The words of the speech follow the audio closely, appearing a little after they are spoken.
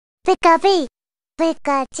Pubg,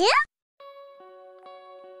 Pikachu?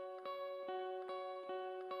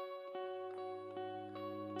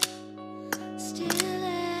 Still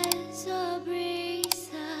as a breeze,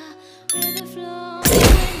 a river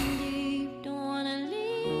flowing deep. Don't wanna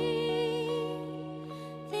leave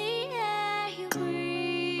the air you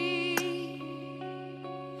breathe.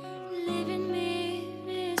 Living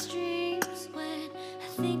mirrors dreams when I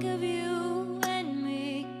think of you and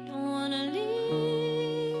me. Don't wanna leave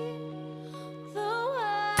the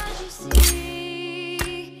world you see,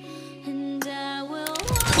 and I will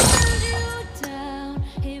hold you down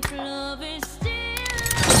if love is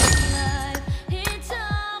alive. It's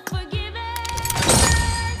all forgiven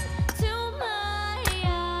to my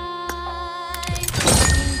eyes.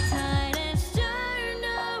 The tide has turned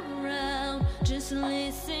around. Just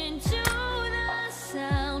listen to the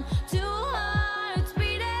sound. Two hearts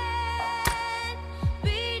beating,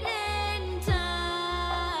 beating time.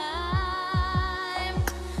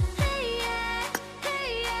 Hey yeah, hey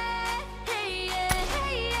yeah, hey yeah,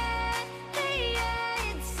 hey yeah, hey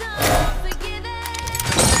yeah. It's all forgiven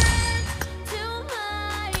to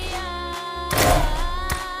my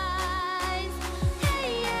eyes. Hey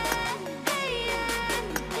yeah, hey yeah,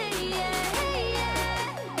 hey yeah, hey yeah,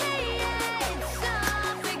 hey yeah. It's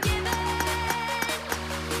all forgiven.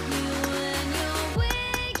 You and your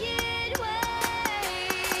wicked ways.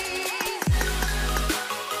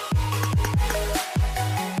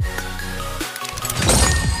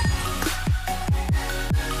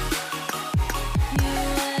 You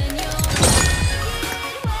and your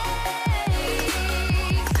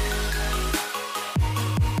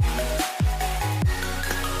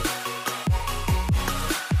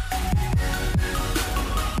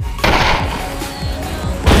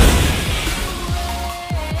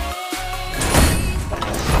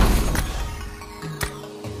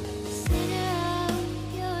Center of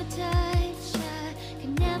your touch, I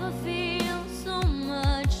can never feel so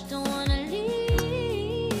much. Don't wanna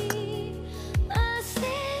leave a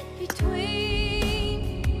step between.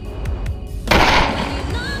 When you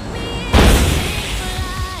lock me in for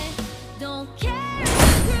life, don't care if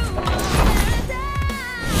you're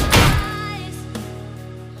paradise.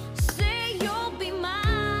 Say you'll be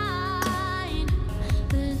mine.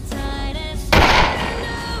 The tide has turned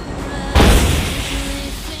around. Just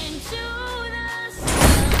listen to the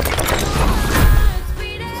sound. Two hearts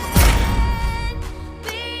beating,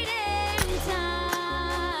 beating time.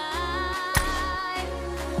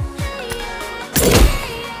 Hey yeah, hey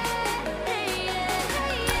yeah, hey yeah,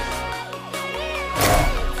 hey yeah, hey yeah.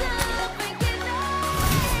 It's all forgiven.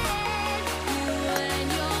 You and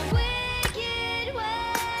your wicked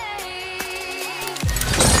ways.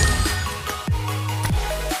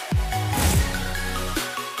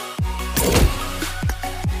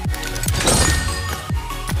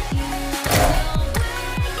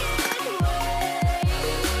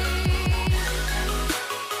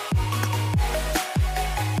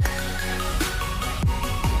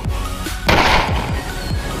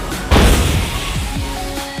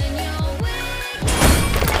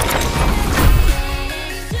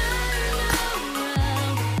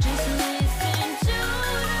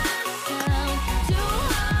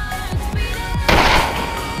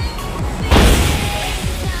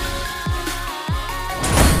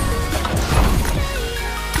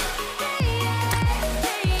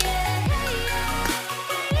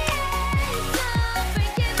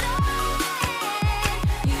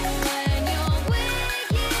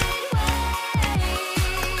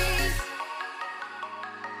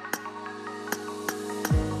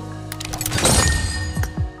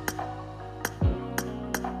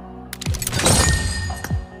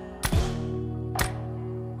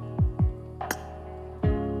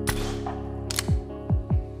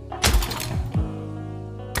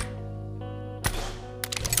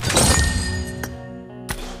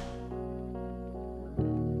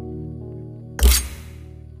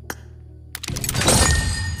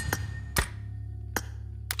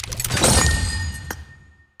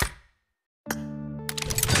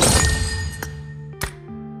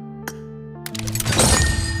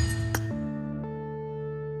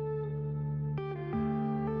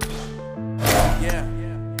 Yeah.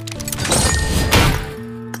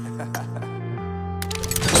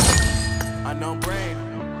 Unknown brain.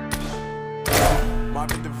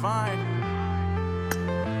 Marvin Divine.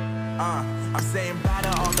 I'm saying bye to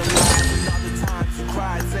all the lies and all the times you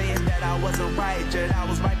cried, saying that I wasn't right, yet I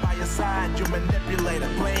was right by your side. You manipulator,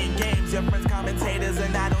 playing games, your friends commentators,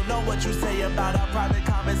 and I don't know what you say about our private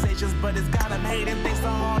conversations, but it's got them hating. Thanks to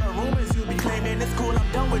all the rumors you be claiming. It's cool,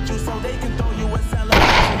 I'm done with you, so they can throw you a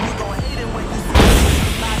celebration. You gon' hate it when you see it.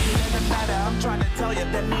 It's not even matter. I'm trying to tell you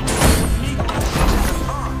that me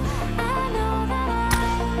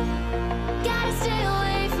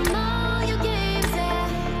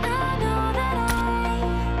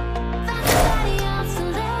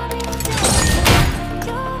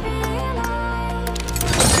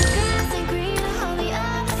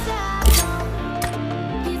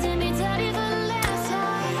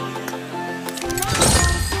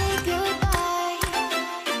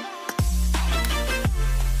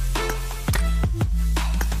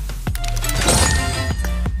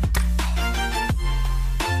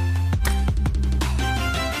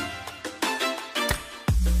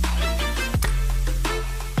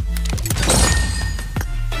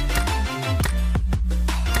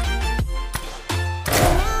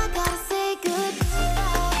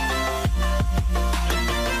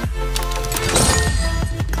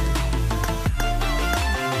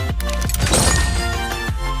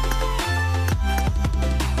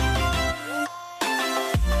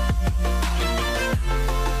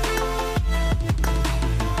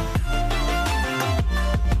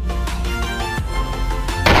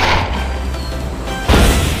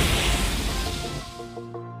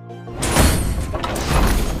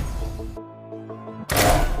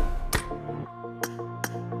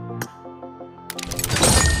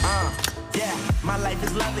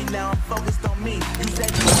is lovely, now I'm focused on me. You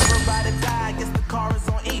said you never ride or die, I guess the car is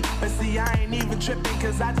on E. But see, I ain't even tripping,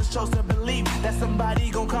 cause I just chose to believe that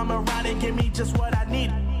somebody gon' come around and give me just what I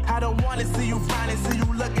need. I don't wanna see you frowning, see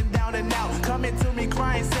you looking down and out, coming to me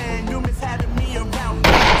crying, saying you miss having me around.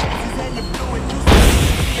 Chances and you're fluent, you see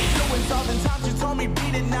the influence all the times you told me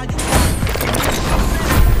beat it, now you got